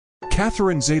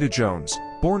Catherine Zeta-Jones,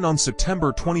 born on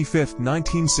September 25,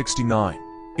 1969,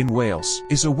 in Wales,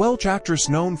 is a Welsh actress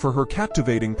known for her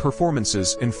captivating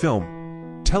performances in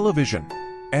film, television,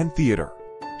 and theatre.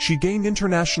 She gained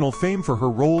international fame for her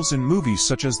roles in movies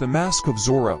such as The Mask of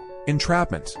Zorro,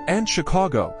 Entrapment, and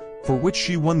Chicago, for which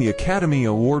she won the Academy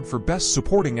Award for Best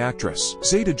Supporting Actress.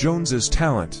 Zeta-Jones's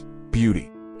talent, beauty,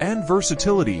 and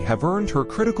versatility have earned her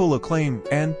critical acclaim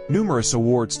and numerous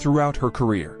awards throughout her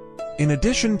career. In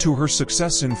addition to her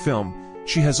success in film,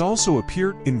 she has also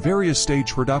appeared in various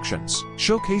stage productions,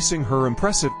 showcasing her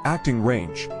impressive acting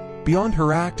range. Beyond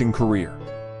her acting career,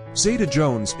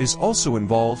 Zeta-Jones is also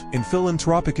involved in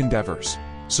philanthropic endeavors,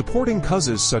 supporting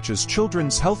causes such as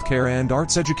children's healthcare and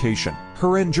arts education.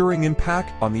 Her enduring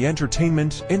impact on the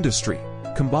entertainment industry,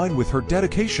 combined with her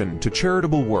dedication to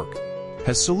charitable work,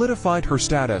 has solidified her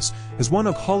status as one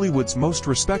of Hollywood's most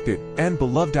respected and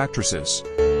beloved actresses.